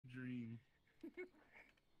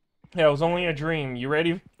Yeah, it was only a dream. You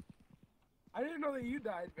ready? I didn't know that you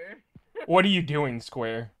died, Bear. What are you doing,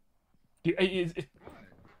 Square? Did What?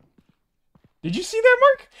 you see that,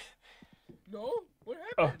 Mark? No? What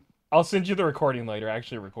Oh, happened? I'll send you the recording later. I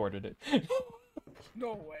actually recorded it.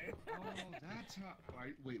 No way. Oh, that's how.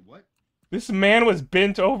 Wait, what? This man was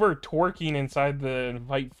bent over twerking inside the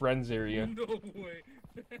invite friends area. No way.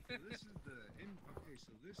 So this is the in. Okay,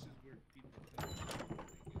 so this is where people put it before they get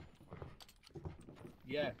fired.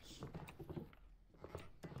 Yes.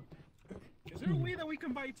 Is there a way that we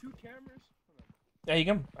can buy 2 cameras? Yeah, you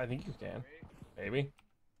can. I think you can. Right? Maybe.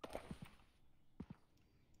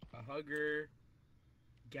 A hugger.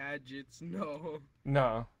 Gadgets. No.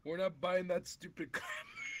 No. We're not buying that stupid crap.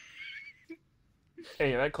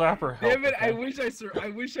 Hey, that clapper helped. Damn it! Okay? I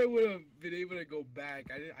wish I would have been able to go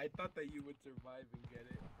back. I thought that you would survive and get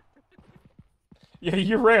it. Yeah,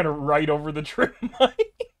 you ran right over the trim line.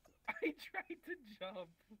 I tried to jump.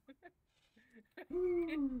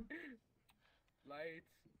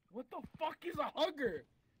 Lights. What the fuck is a hugger?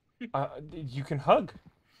 You can hug.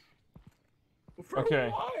 For Okay.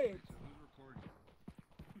 what? So who's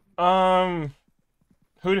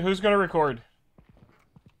recording? Who's gonna record?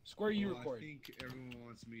 Square, you Well, record. I think everyone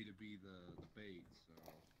wants me to be the bait, so.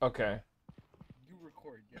 Okay. You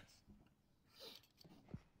record, yes.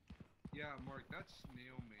 Yeah, Mark, that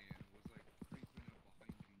snail man was like creeping up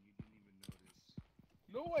behind you and you didn't even notice.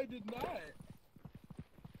 No, I did not.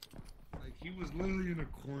 Like, he was literally in a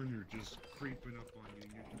corner just creeping up on you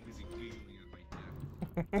and you're too busy giggling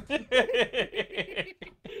at my death.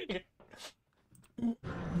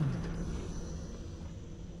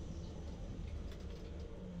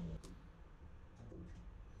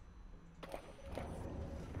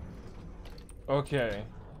 Okay.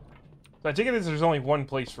 So I take it as there's only one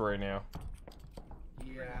place for right now.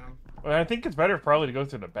 Yeah. Well, I think it's better probably to go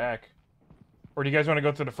through the back. Or do you guys want to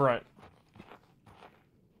go through the front?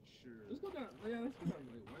 Sure. Let's go down. Yeah, let's go down.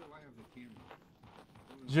 Wait, why do I have the camera?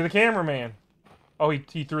 You're the cameraman. Oh,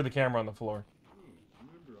 he threw the camera on the floor. Hey,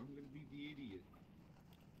 remember, I'm gonna be the idiot.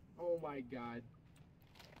 Oh my god.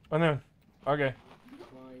 Oh no. Okay.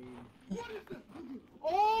 Fine. What is that?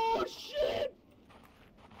 Oh shit!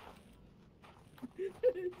 He's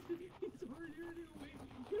already running away.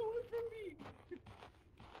 Get away from me!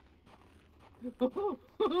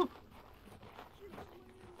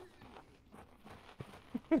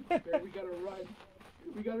 Bear, we gotta run.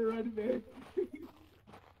 We gotta run, Bear.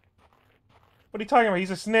 What are you talking about?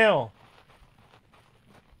 He's a snail.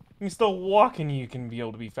 He's still walking. You can be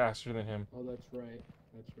able to be faster than him. Oh, that's right.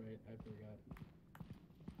 That's right. I forgot.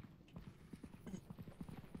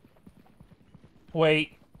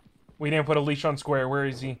 Wait. We didn't put a leash on Square. Where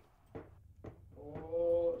is he?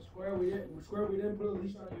 Oh, Square, we didn't put a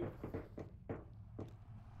leash on you.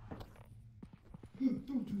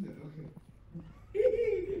 Don't do that, okay?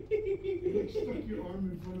 You like stuck your arm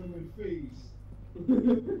in front of my face.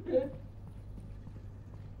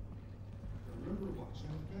 Remember, watch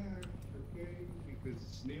that back, okay? Because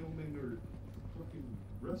snailmen or fucking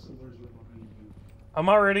wrestlers are behind you. I'm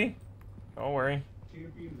already. Don't worry.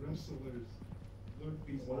 Champion wrestlers. Look,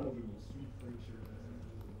 these love and sweet friendship.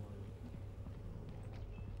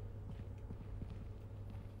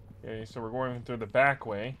 Okay, so we're going through the back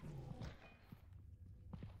way.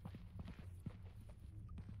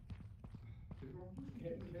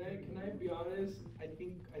 Can I be honest? I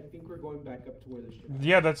think we're going back up to where the ship is.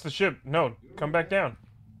 Yeah, that's the ship. No, come back down.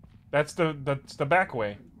 That's the back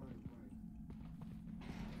way.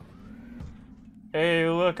 Hey,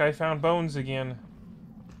 look, I found bones again.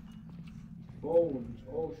 Bones.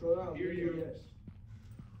 Oh, show down. Hear you.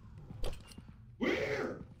 Yes.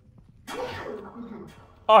 Where?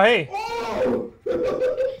 Oh, hey. Oh!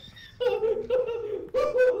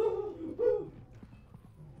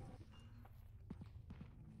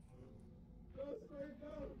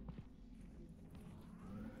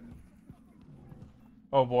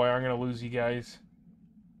 Oh boy, I'm gonna lose you guys.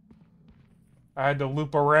 I had to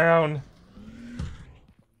loop around.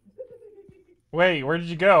 Wait, where did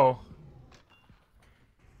you go?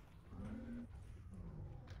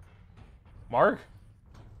 Mark?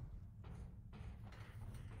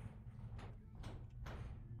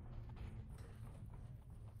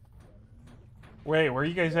 Wait, where are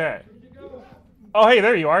you guys at? Where'd you go? Oh, hey,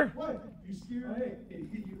 there you are. What? You scared Hey. me.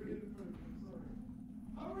 You were in front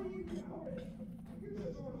of me. Sorry.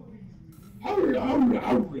 How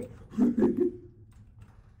are you?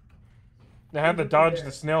 I had to dodge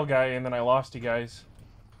the snail guy and then I lost you guys.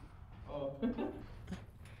 Oh.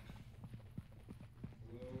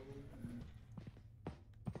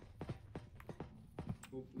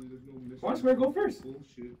 Hopefully there's no mystery. Come on, Square, go first.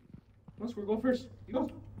 Bullshit. Come on, Square, go first. You go.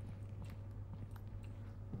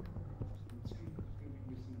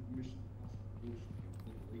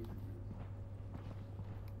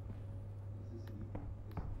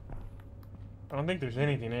 I don't think there's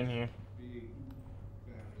anything in here.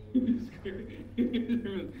 Big,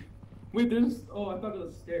 fat Wait, there's. Oh, I thought it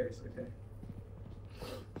was stairs. Okay.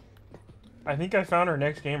 I think I found our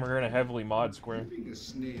next game. We're gonna heavily mod Square. Being a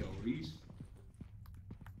snail, he's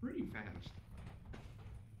pretty fast.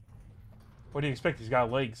 What do you expect? He's got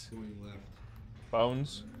legs, Going left.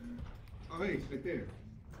 bones. Oh, hey, it's right there.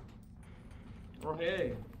 Oh,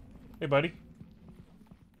 hey. Hey, buddy.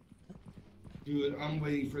 Dude, I'm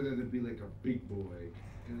waiting for there to be like a big boy,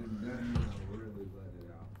 and then I'll really let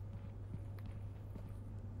it out.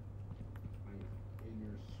 My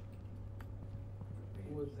inner.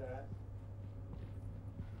 What was that?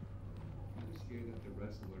 I'm just scared that the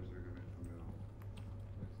wrestlers are gonna come out.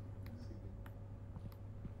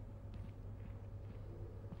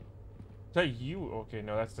 Is that you? Okay,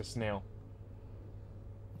 no, that's the snail.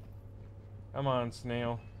 Come on,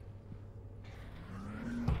 snail.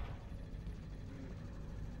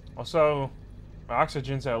 Also, my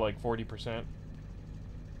oxygen's at like 40%.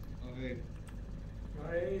 Oh, hey.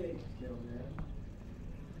 Hey, kill man.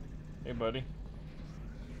 Hey, buddy.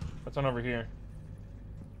 What's on over here?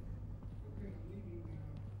 Okay, I'm leaving now.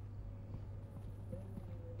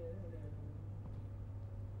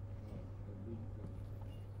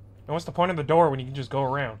 And what's the point of the door when you can just go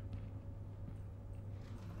around?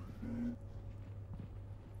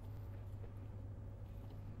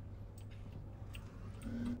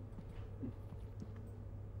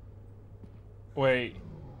 Wait.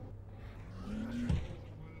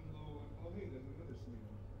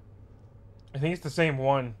 I think it's the same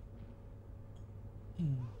one.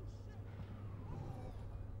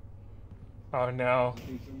 Oh no.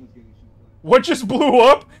 What just blew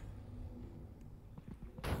up?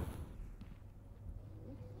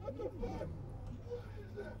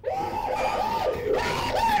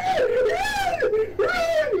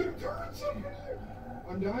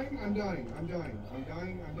 I'm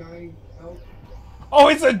dying. Help. Oh,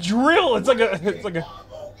 it's a drill. It's like a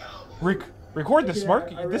record this, Mark.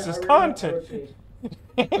 This is content.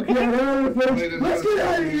 Okay, I ran out of footage. Let's get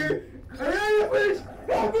out of here. I ran out of footage.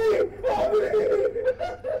 Help me! Help me!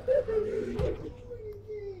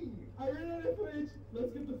 I ran out of footage.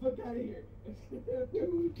 Let's get the fuck out of here.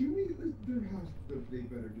 Dude, they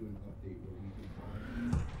better do an update where we can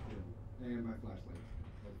find and my flashlight.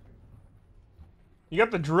 Okay. You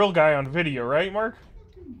got the drill guy on video, right, Mark?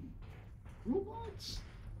 Robots.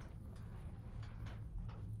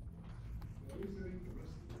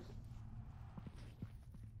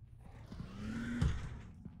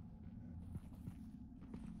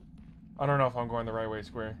 I don't know if I'm going the right way,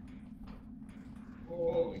 Square.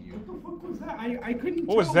 Oh, what the fuck was that? I couldn't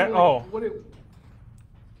What was tell that? Oh. what it...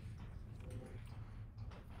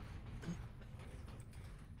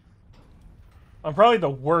 I'm probably the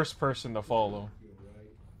worst person to follow.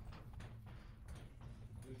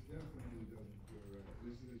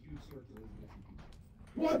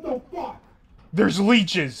 What the fuck? There's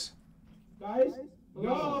leeches. Guys?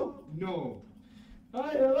 Hello? No.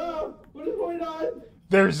 Hi, hello? What is going on?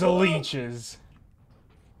 There's the leeches.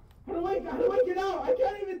 How do I get out? I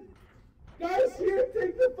can't even... Guys, here,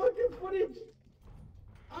 take the fucking footage.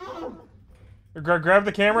 Ah! Grab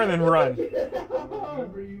the camera and then run.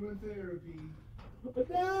 Remember you in therapy.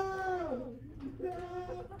 No! No!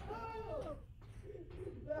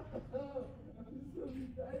 No!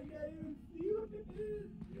 I can't even see what it is.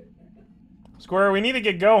 Square, we need to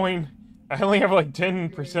get going. I only have like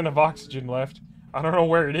 10% of oxygen left. I don't know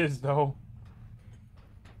where it is, though.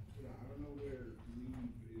 Yeah, I don't know where leave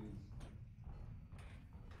is.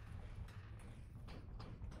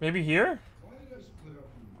 Maybe here? Why did I split up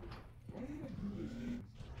from you? Why did I do these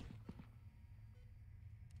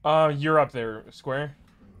things? You're up there, Square.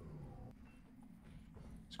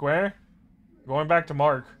 Square? Going back to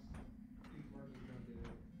Mark.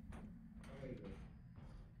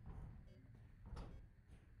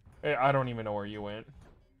 Hey, I don't even know where you went.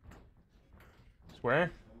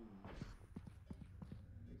 Square?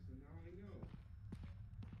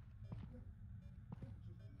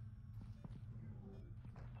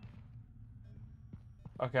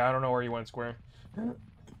 Okay, I don't know where you went, Square.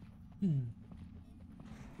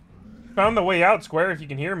 Found the way out, Square, if you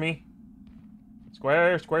can hear me.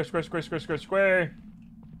 Square.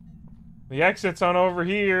 The exit's on over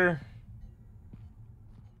here.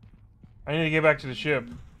 I need to get back to the ship.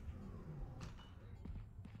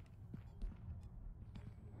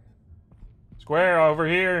 Square, over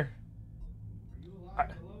here.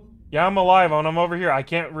 Yeah, I'm alive, and I'm over here. I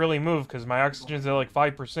can't really move because my oxygen's at like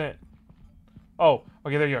 5%. Oh,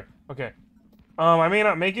 okay, there you are. Okay. I may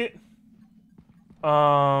not make it.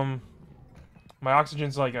 My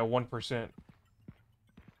oxygen's like at 1%.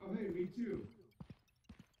 Oh, hey, me too.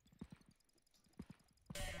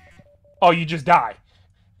 Oh, you just die.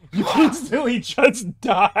 You instantly just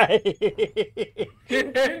die.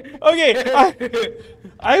 Okay,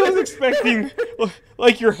 I was expecting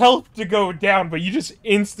like your health to go down, but you just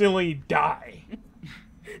instantly die.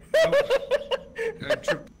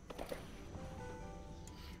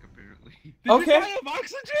 Apparently. Did you die of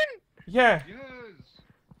oxygen? Yeah. Yes.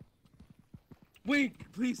 Wait,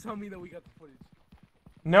 please tell me that we got the footage.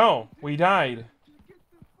 No, we died.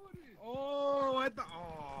 Oh, I thought.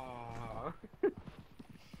 Oh.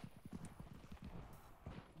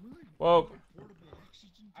 Well,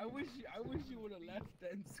 I wish you would have left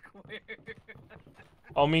then, Square.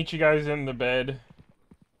 I'll meet you guys in the bed.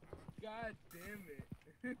 God damn it.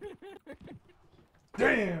 Damn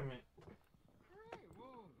it. Alright,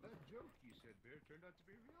 well, that joke you said, Bear, turned out to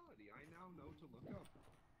be reality. I now know to look up.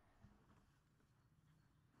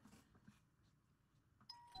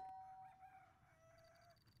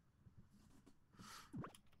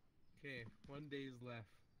 Okay, 1 day's left.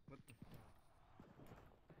 What the fuck?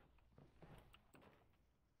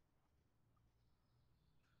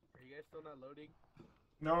 Are you guys still not loading?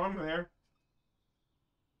 No, I'm there.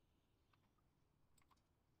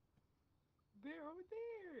 They're over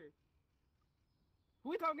there. Who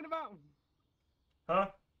are we talking about? Huh?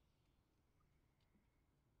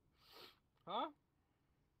 Huh?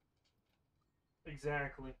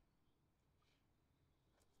 Exactly.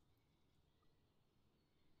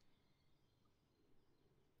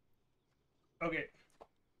 Okay.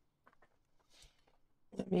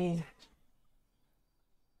 Let me...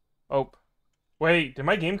 Oh. Wait, did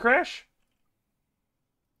my game crash?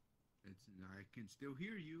 I can still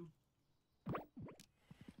hear you.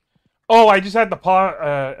 Oh, I just had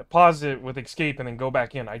to pause it with escape and then go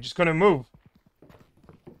back in. I just couldn't move.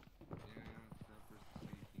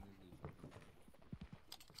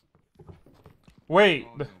 Wait.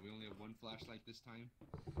 Oh, no, we only have one flashlight this time.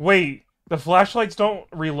 Wait, the flashlights don't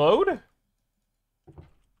reload? Oh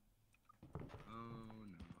no.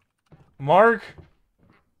 Mark?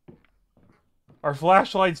 Our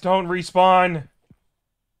flashlights don't respawn.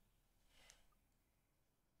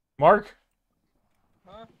 Mark?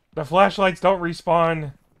 Huh? The flashlights don't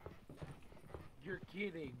respawn. You're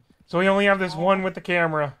kidding. So we only have this one with the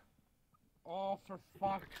camera. Oh, for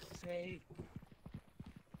fuck's sake.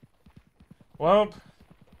 Well,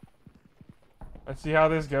 let's see how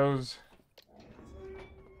this goes.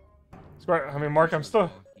 I mean, Mark, I'm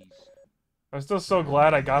still so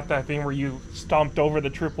glad I got that thing where you stomped over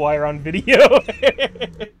the tripwire on video.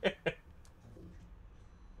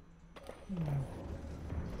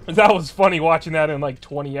 That was funny watching that in like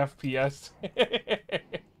 20 FPS.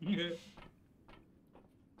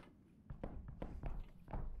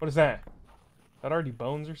 What is that? Is that already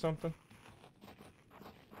bones or something?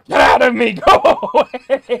 Get out of me! Go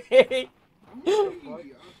away! We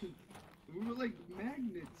were like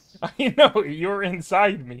magnets. I know, you're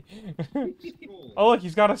inside me. Oh, look,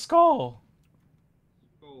 he's got a skull.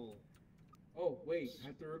 Skull. Oh, wait, I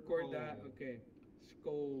have to record that. Okay.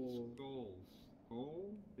 Skull. Skull.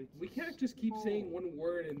 Skull? We can't just keep saying one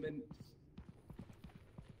word and then.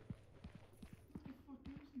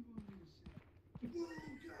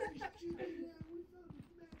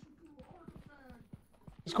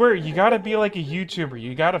 Square, you gotta be like a YouTuber.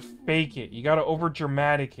 You gotta fake it. You gotta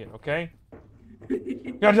over-dramatic it, okay?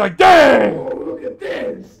 You gotta be like, dang! Oh, look at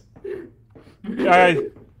this!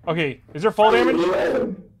 Okay, is there fall damage?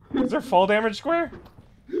 Is there fall damage, Square?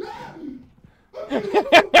 Get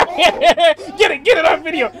it on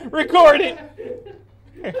video! Record it!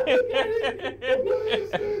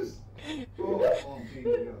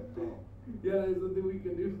 Yeah, there's something we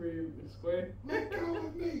can do for you, Square. Let go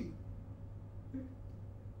of me!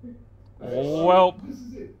 Well, This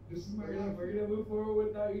is it. This is my life. We're gonna move forward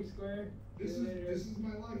without you, Square. This is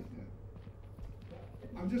my life now.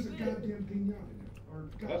 I'm just a goddamn pinata now. Or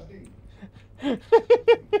goddamn.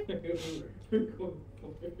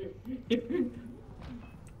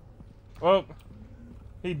 well,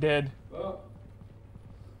 he dead. Oh.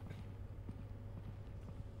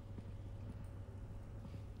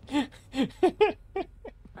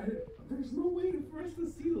 There's no way for us to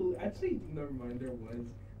see the. Actually, never mind. There was.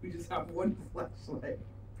 We just have one flashlight.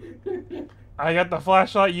 I got the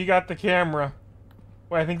flashlight, you got the camera.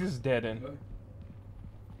 Wait, I think this is dead end.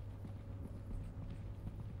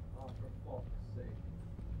 Oh, for fuck's sake.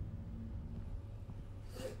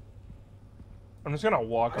 I'm just gonna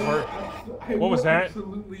walk over. I What was that?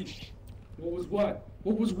 Absolutely. What was what?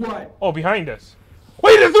 What was what? Oh, behind us.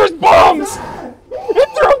 Wait, it throws bombs! It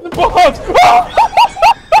throws bombs! Oh!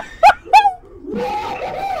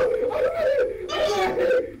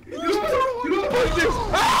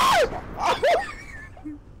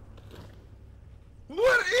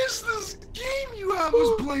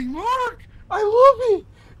 like, Mark! I love it!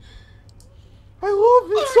 I love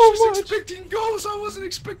it I was so much! just expecting ghosts, I wasn't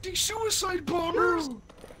expecting suicide bombers!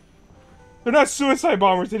 They're not suicide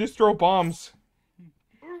bombers, they just throw bombs.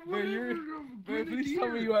 Or Bear, whatever, Bear, please grenadier. tell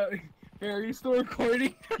me you are. Bear, are you still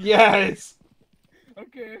recording? Yes!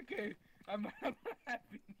 Okay, okay. I'm happy now.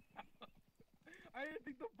 I didn't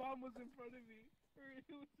think the bomb was in front of me. Or it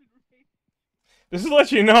was in range. This is to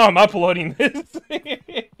let you know I'm uploading this.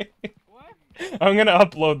 What? I'm gonna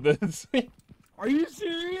upload this. Are you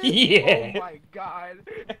serious? Yeah. Oh my god.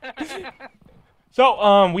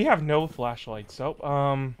 So, we have no flashlights, so,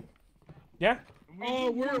 yeah. Oh,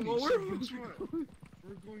 we're going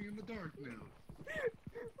in the dark now. We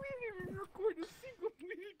didn't even record a single. We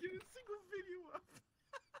didn't get a single video up.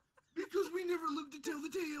 Because we never lived to tell the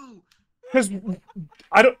tale. Because,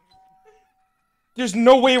 I don't... There's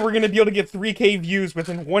no way we're gonna be able to get 3K views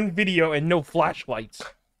within one video and no flashlights.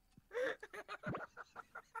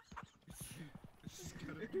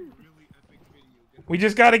 We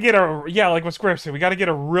just gotta get a... Yeah, like what Square said, we gotta get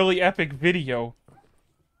a really epic video.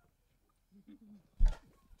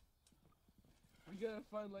 We gotta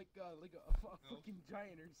find like a fucking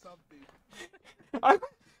giant or something.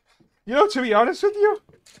 You know, to be honest with you,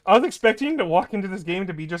 I was expecting to walk into this game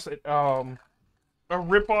to be just, a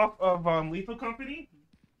ripoff of, Lethal Company.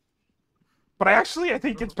 But I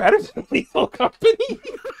think it's better than Lethal Company.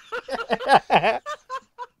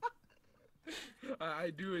 I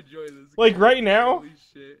do enjoy this. Like, right now, Holy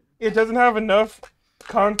shit. it doesn't have enough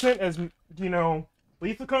content as, you know,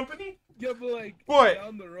 Lethal Company. Yeah, but like, But-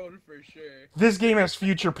 down the road for sure. This game has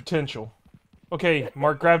future potential. Okay,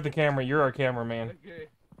 Mark, grab the camera. You're our cameraman. Okay.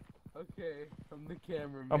 Okay. I'm the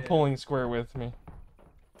cameraman. I'm pulling Square with me.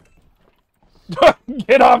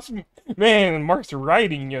 Get off! Man, Mark's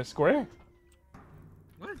riding you, Square.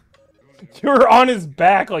 What? You're on his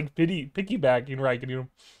back, like piggybacking, right? You.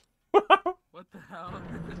 What the hell?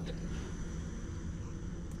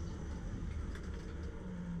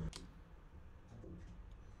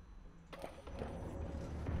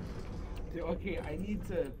 Dude, okay, I need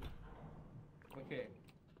to. Okay.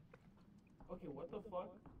 Okay, what the fuck?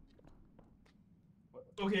 What?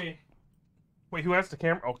 Okay. Wait, who has the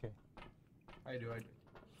camera? Okay. I do. Are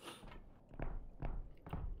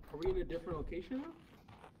we in a different location now?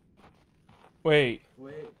 Wait.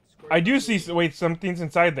 Wait. I do see. Wait, something's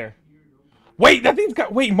inside there. Wait, that thing's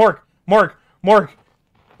got. Wait, Mark.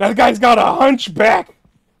 That guy's got a hunchback.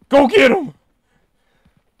 Go get him.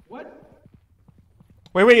 What?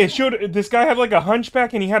 Wait. It showed. This guy had like a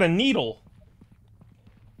hunchback and he had a needle.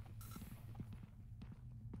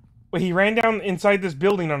 Wait, he ran down inside this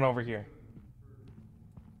building on over here.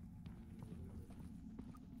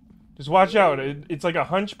 Just watch out. It's like a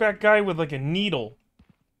hunchback guy with like a needle.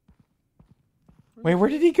 Wait, where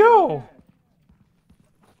did he go?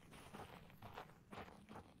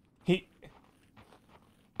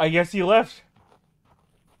 I guess he left.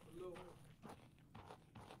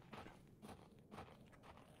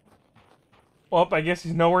 Well, I guess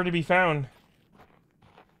he's nowhere to be found.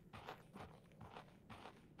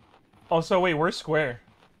 Also, wait, where's Square?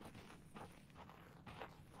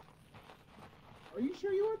 Are you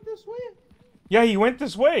sure you went this way? Yeah, he went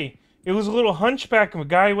this way. It was a little hunchback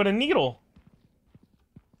guy with a needle.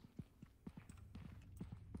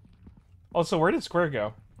 Also, where did Square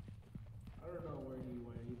go? I don't know where he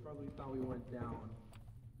went. He probably thought we went down.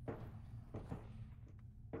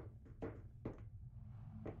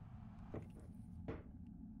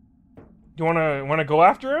 Do you wanna go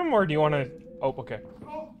after him, or do you wanna? Oh, okay.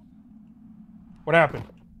 What happened?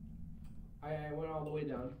 I went all the way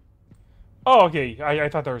down. Oh, okay. I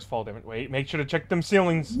thought there was fall damage. Wait, make sure to check them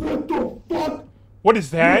ceilings. What the fuck? What is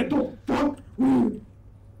that? What the fuck?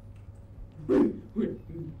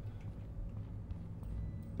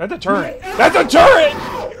 That's a turret. That's a turret!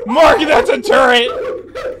 Mark, that's a turret!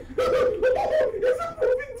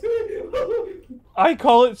 I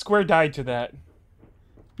call it Square died to that.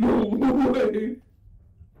 No way!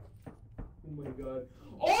 Oh my god.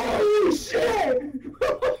 Holy shit!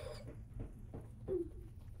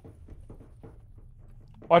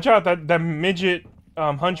 Watch out, that midget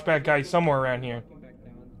hunchback guy somewhere around here.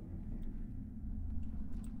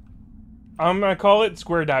 I'm gonna call it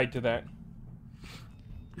Square died to that.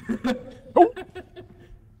 Oh.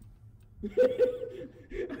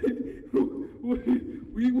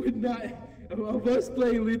 We would not, of us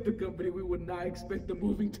playing Lethal Company, we would not expect the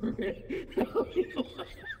moving turret.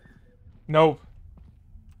 Nope.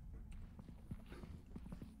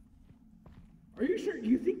 Are you sure?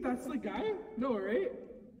 You think that's the guy? No, right?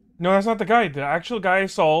 No, that's not the guy. The actual guy I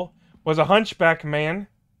saw was a hunchback man.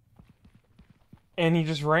 And he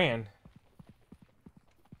just ran.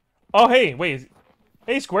 Oh, hey, wait.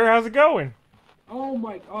 Hey, Square, how's it going? Oh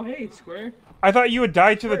my. Oh hey, Square. I thought you had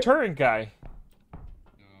died to the turret guy.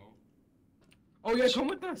 No. Oh yeah, come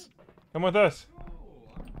with us. Come with us. No,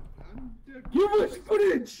 I'm dead. Give us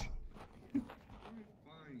footage. I'm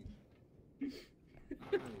fine.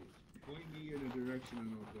 Alright, point me in a direction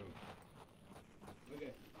and I'll go.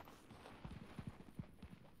 Okay.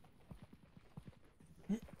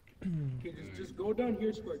 Okay, just go down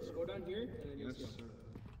here, Square. Just go down here, and then you'll Yes, see. sir.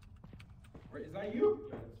 Alright, is that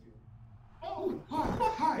you? Oh, hi,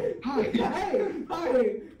 hi. Hey, hi.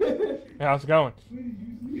 Hey, how's it going? Wait,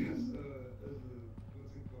 use me as a,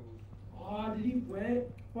 what's it called? Oh, did he went?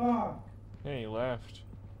 Fuck. Hey, he left.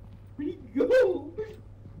 Where'd he go?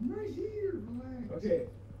 I'm right here, relax. Okay.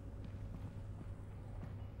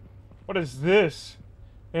 What is this?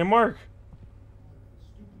 Hey, Mark.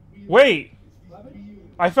 Stupid wheel. Wait! It's these wheels.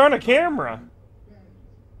 I found a camera.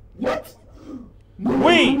 What?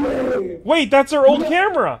 Wait! Way. Wait, that's our old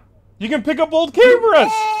camera! You can pick up old cameras!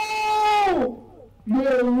 Oh!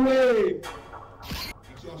 No way.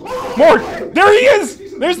 That's awesome. Mark! There he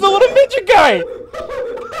is! There's the little midget guy!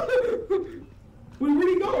 Wait, where'd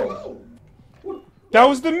he go? What? That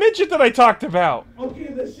was the midget that I talked about. Okay,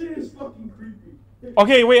 this shit is fucking creepy.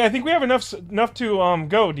 Okay, wait, I think we have enough to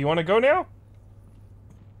go. Do you want to go now?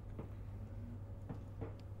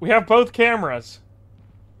 We have both cameras.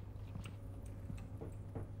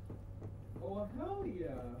 Oh hell yeah.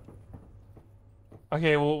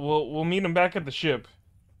 Okay, we'll meet him back at the ship.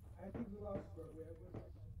 I think we lost.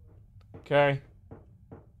 Okay.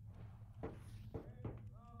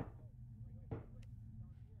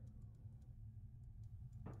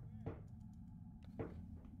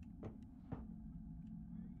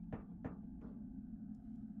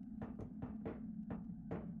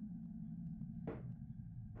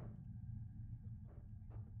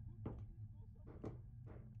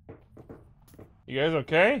 You guys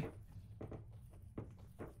okay?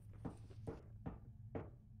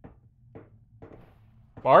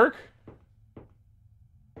 Mark?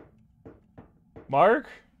 Mark?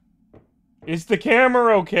 Is the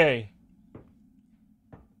camera okay?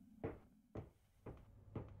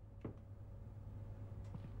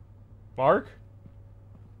 Mark?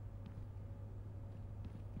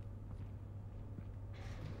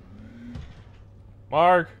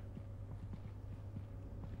 Mark?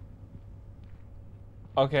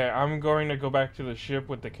 Okay, I'm going to go back to the ship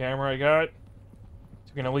with the camera I got.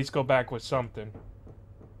 So we can at least go back with something.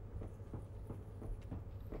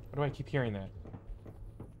 Why do I keep hearing that?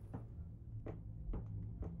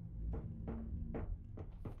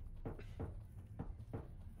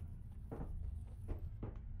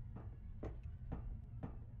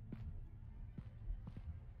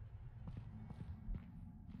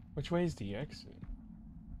 Which way is the exit?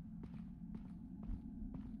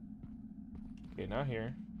 Okay, not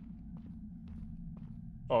here.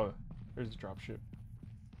 Oh, there's the dropship.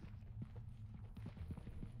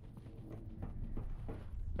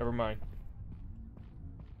 Never mind.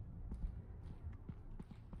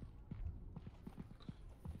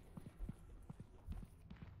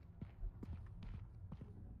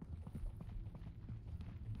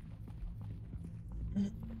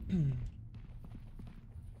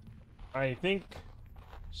 I think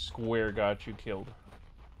Square got you killed.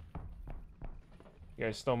 You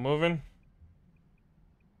guys still moving?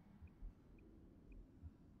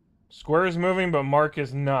 Square is moving, but Mark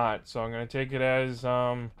is not. So I'm gonna take it as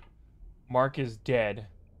Mark is dead.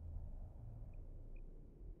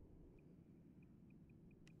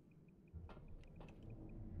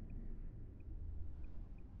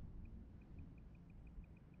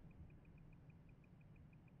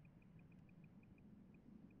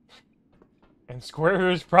 And Square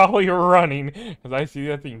is probably running, because I see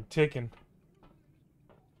that thing ticking.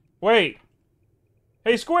 Wait!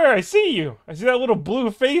 Hey, Square, I see you! I see that little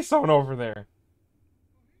blue face on over there.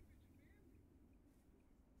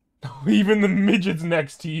 Even the midget's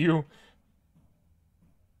next to you.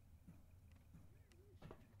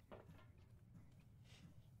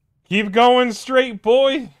 Keep going straight,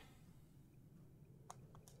 boy!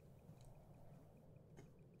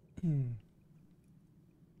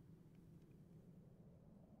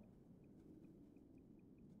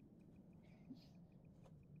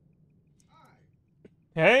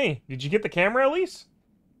 Hey, did you get the camera at least?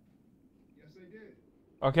 Yes, I did.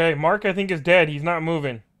 Okay, Mark I think is dead. He's not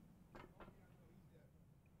moving.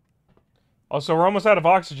 Also, we're almost out of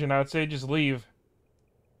oxygen. I would say just leave.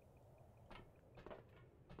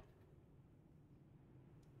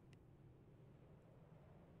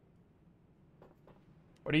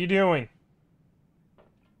 What are you doing?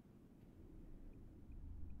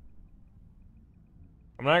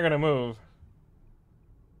 I'm not gonna move.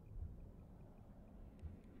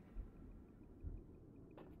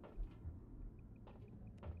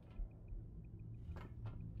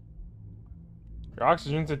 Your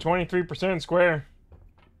oxygen's at 23%, Square.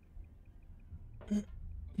 I'm still alive.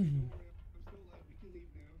 We can leave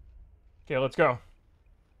now. Okay, let's go.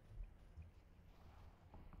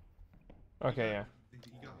 Okay, He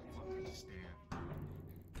got fucking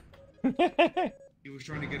stabbed. He was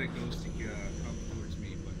trying to get a ghost to come towards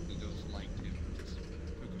me, but the ghost liked him. Just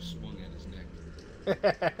took a swing at his neck.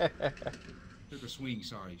 Took a swing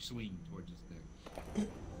towards his neck.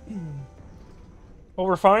 Well,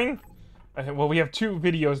 we're fine. Well, we have 2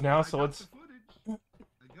 videos now, so let's. I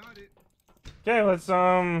got it. Okay, let's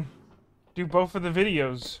do both of the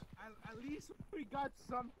videos. At least we got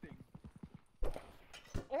something.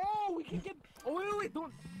 Oh, we can get. Oh wait,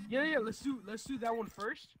 don't. Yeah. Let's do that one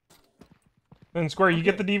first. Then Square, you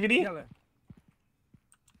get Okay. the DVD. Yeah.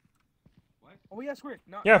 What? Oh yeah, Square.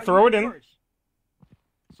 No, Yeah, no, throw you it do in. first.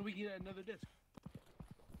 So we get another disc.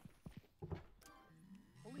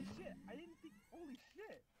 Holy shit! I didn't think. Holy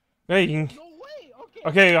shit! Hey, you can... No way. Okay.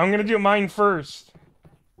 Okay, I'm gonna do mine first.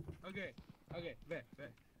 Okay. Bet.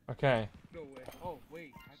 Okay. No way. Oh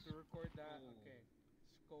wait, I have to record that. Okay.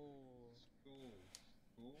 Skull.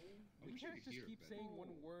 We can't just keep saying one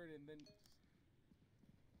word and then.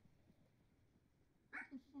 What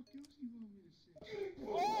the fuck else do you want me to say?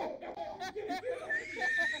 Oh!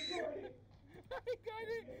 I got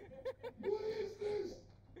it. What is this?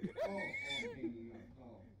 Oh.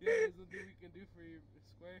 Yeah, there's nothing we can do for you,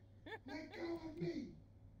 Square. Let go of me.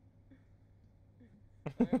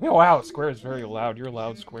 Wow, Square is very loud. You're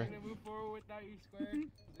loud, Square. We're gonna move forward without you, Square. See you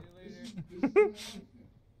later.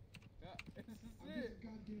 Yeah, this is it.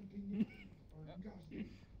 Goddamn thing. Gosh. Wait,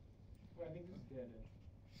 I think this is dead.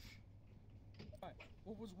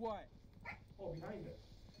 What was what? Oh, behind us.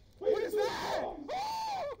 What is that?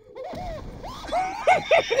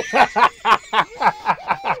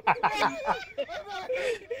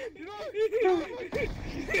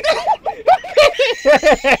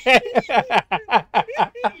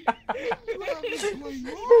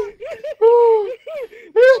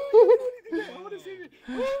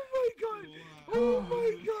 Oh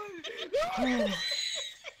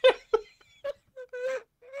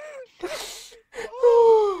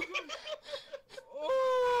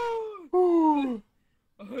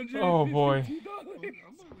my god! Oh boy. I'm gonna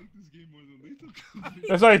like this game more than Lethal Company.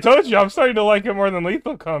 That's what I told you. I'm starting to like it more than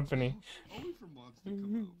Lethal Company. I'll wait for mods to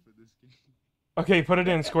come out for this game. Okay, put it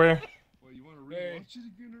in, Square. Well, you want to rewatch it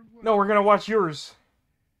again or what? No, we're gonna watch yours.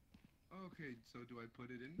 Okay, so do I put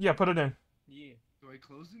it in? Yeah, put it in. Yeah. Do I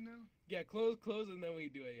close it now? Yeah, close, and then we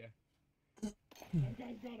do it, yeah. That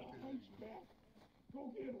guy's got a hunchback.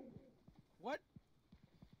 Go get him. What?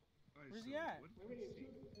 Alright, Where's so he at? what- Wait,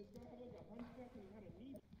 this guy had like a hunchback and he had a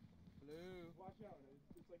needle. Hello? Watch out.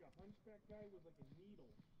 It's like a hunchback guy with like a needle.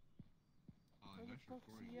 Where the that's fuck's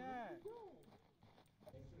recording. he at?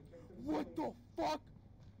 What What the fuck?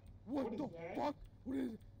 What What the is that? fuck? What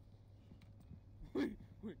is it? Wait.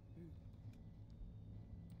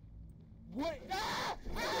 What? Ah!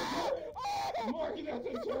 Ah! Oh! Marky, that's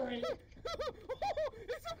a turret!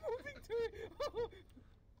 It's a moving turret!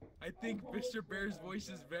 I think Mr. Bear's voice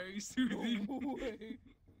is very soothing. Oh my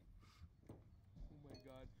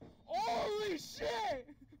god. Holy shit!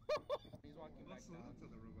 He's walking back Also, down. that's how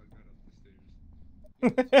the robot got up the stairs.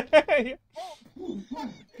 Hey! Oh my!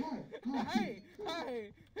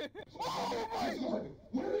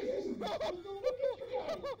 Where is he?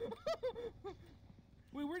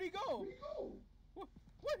 Wait, where'd he go? What?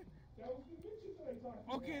 That was the bitches that I talked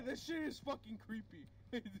about. Okay, this shit is fucking creepy.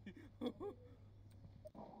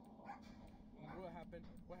 What happened?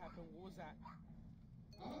 What was that?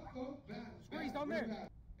 Square, he's down there.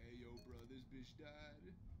 Hey, yo, bro, this bitch died.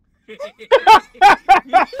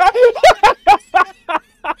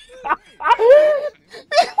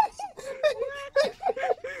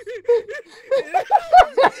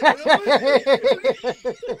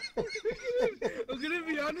 I'm gonna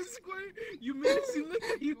be honest, Square. You made it seem like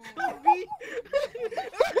you killed me.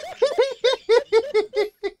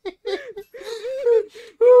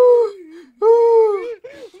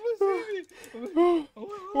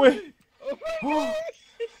 Wait.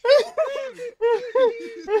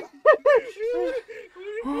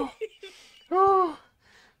 Oh,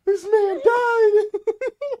 this man died.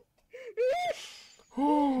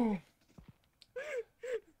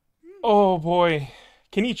 Oh boy.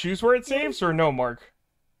 Can you choose where it saves or no, Mark?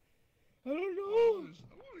 I don't I know. want to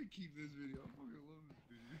keep this video. I fucking love this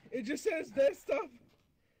video. It just says desktop.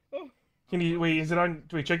 Oh. Can you wait? Is it on?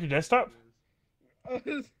 Do we check your desktop? Oh,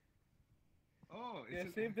 Oh, Yeah,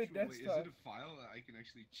 it's save the wait, is desktop. it a file that I can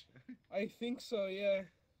actually check? I think so, yeah.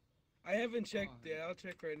 I haven't checked Oh, yet. I'll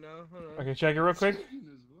check right now. Hold on. Okay, check it real quick. Screen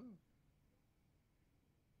as well.